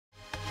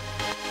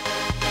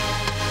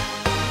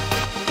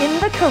In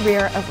the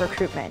career of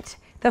recruitment,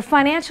 the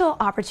financial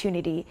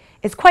opportunity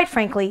is quite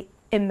frankly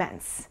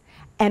immense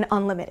and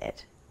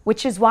unlimited,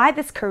 which is why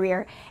this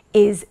career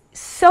is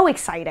so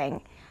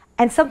exciting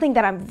and something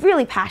that I'm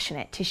really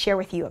passionate to share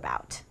with you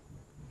about.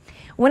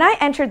 When I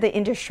entered the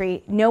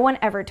industry, no one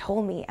ever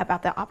told me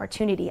about the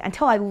opportunity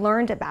until I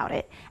learned about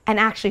it and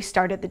actually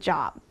started the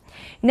job.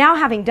 Now,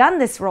 having done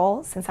this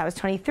role since I was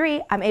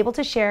 23, I'm able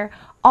to share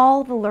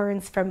all the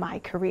learns from my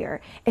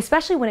career,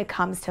 especially when it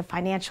comes to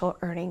financial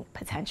earning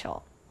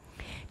potential.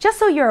 Just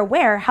so you're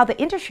aware, how the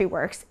industry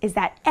works is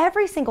that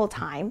every single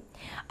time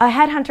a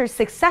headhunter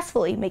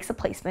successfully makes a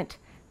placement,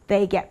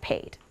 they get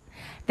paid.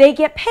 They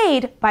get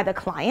paid by the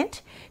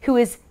client, who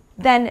is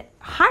then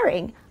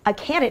hiring a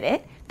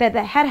candidate that the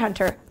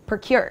headhunter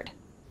procured.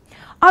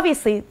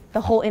 Obviously,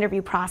 the whole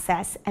interview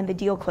process and the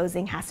deal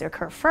closing has to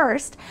occur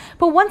first,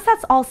 but once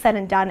that's all said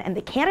and done and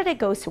the candidate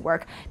goes to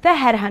work, the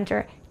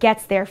headhunter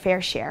gets their fair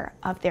share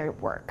of their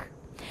work.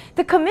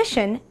 The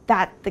commission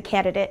that the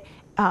candidate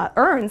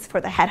earns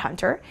for the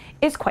headhunter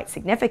is quite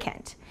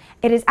significant.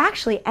 It is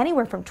actually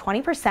anywhere from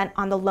 20%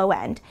 on the low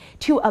end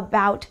to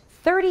about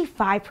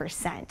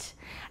 35%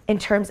 in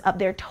terms of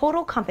their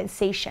total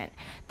compensation.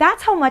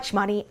 That's how much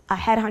money a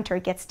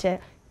headhunter gets to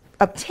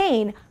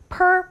obtain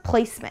per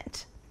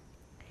placement.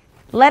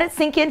 Let it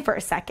sink in for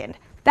a second.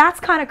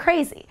 That's kind of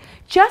crazy.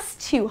 Just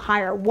to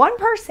hire one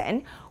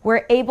person,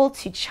 we're able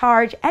to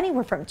charge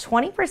anywhere from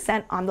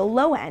 20% on the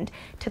low end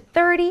to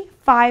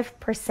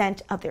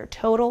 35% of their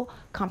total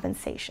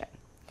compensation.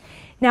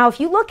 Now,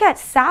 if you look at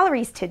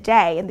salaries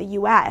today in the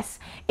US,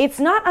 it's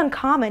not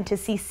uncommon to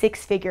see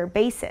six-figure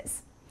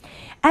bases.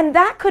 And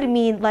that could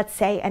mean, let's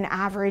say, an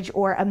average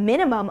or a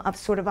minimum of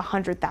sort of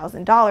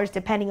 $100,000,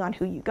 depending on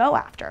who you go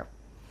after.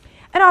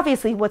 And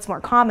obviously, what's more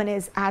common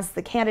is as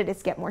the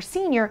candidates get more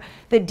senior,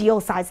 the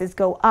deal sizes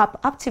go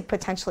up to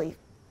potentially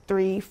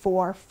 $300,000,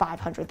 $400,000,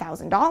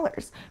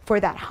 $500,000 for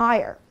that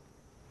hire.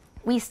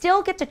 We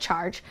still get to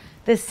charge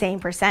the same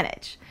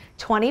percentage,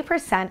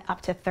 20%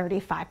 up to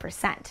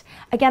 35%.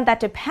 Again, that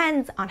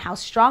depends on how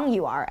strong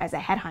you are as a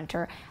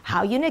headhunter,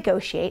 how you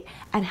negotiate,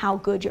 and how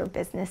good your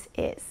business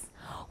is.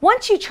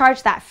 Once you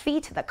charge that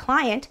fee to the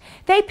client,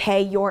 they pay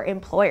your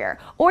employer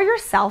or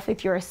yourself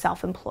if you're a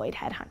self-employed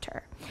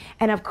headhunter.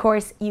 And of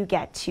course, you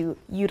get to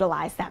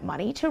utilize that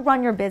money to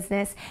run your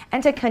business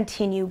and to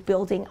continue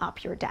building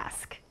up your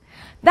desk.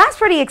 That's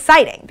pretty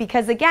exciting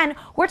because, again,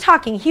 we're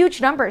talking huge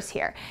numbers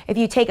here. If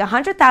you take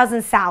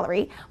 $100,000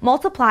 salary,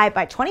 multiply it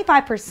by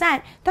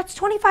 25%, that's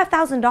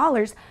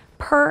 $25,000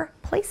 per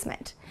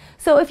placement.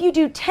 So if you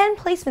do 10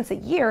 placements a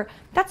year,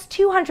 that's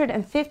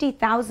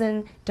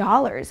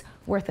 $250,000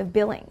 worth of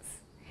billings.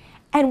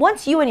 And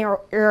once you and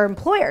your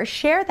employer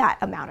share that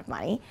amount of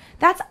money,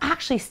 that's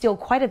actually still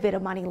quite a bit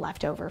of money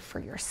left over for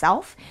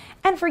yourself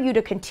and for you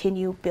to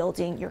continue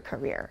building your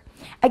career.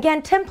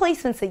 Again, 10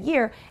 placements a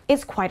year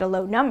is quite a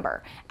low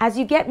number. As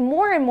you get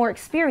more and more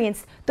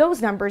experience,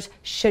 those numbers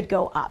should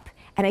go up.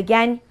 And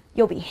again,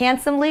 you'll be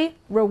handsomely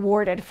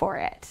rewarded for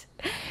it.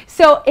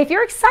 So if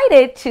you're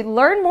excited to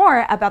learn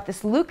more about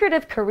this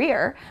lucrative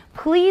career,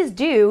 please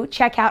do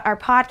check out our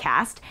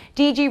podcast,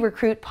 DG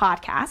Recruit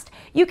Podcast.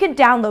 You can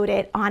download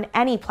it on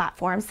any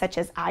platform such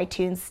as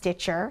iTunes,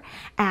 Stitcher,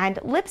 and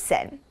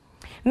Libsyn.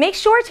 Make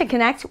sure to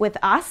connect with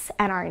us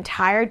and our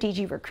entire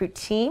DG Recruit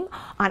team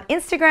on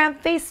Instagram,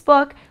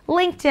 Facebook,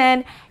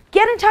 LinkedIn.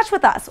 Get in touch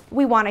with us.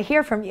 We want to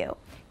hear from you.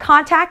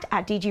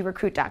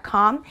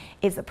 contact@dgrecruit.com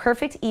is the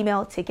perfect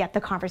email to get the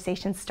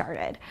conversation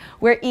started.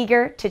 We're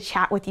eager to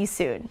chat with you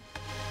soon.